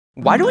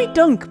Why do we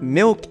dunk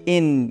milk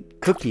in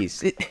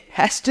cookies? It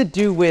has to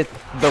do with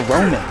the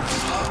Romans.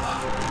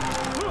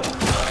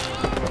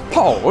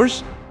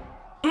 Pause.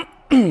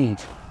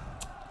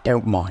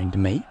 Don't mind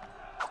me.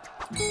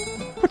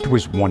 What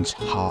was once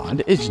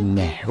hard is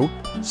now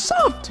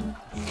soft.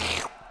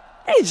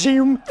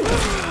 Zoom.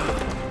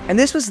 And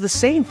this was the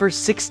same for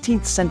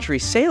 16th century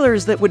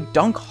sailors that would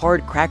dunk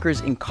hard crackers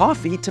in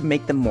coffee to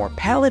make them more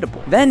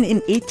palatable. Then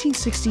in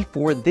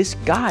 1864, this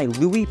guy,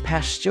 Louis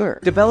Pasteur,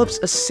 develops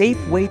a safe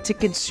way to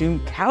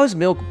consume cow's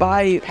milk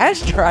by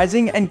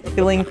pasteurizing and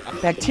killing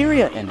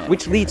bacteria in it,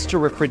 which leads to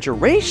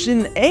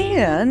refrigeration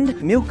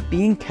and milk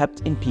being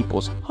kept in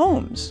people's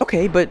homes.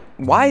 Okay, but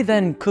why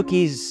then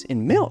cookies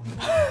in milk?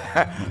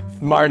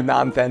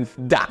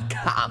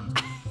 SmartNonsense.com.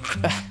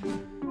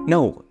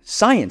 No,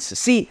 science.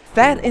 See,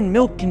 fat in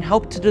milk can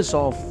help to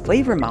dissolve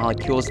flavor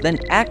molecules, then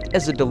act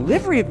as a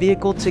delivery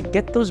vehicle to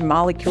get those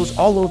molecules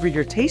all over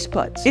your taste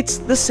buds. It's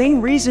the same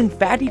reason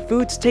fatty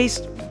foods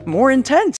taste more intense.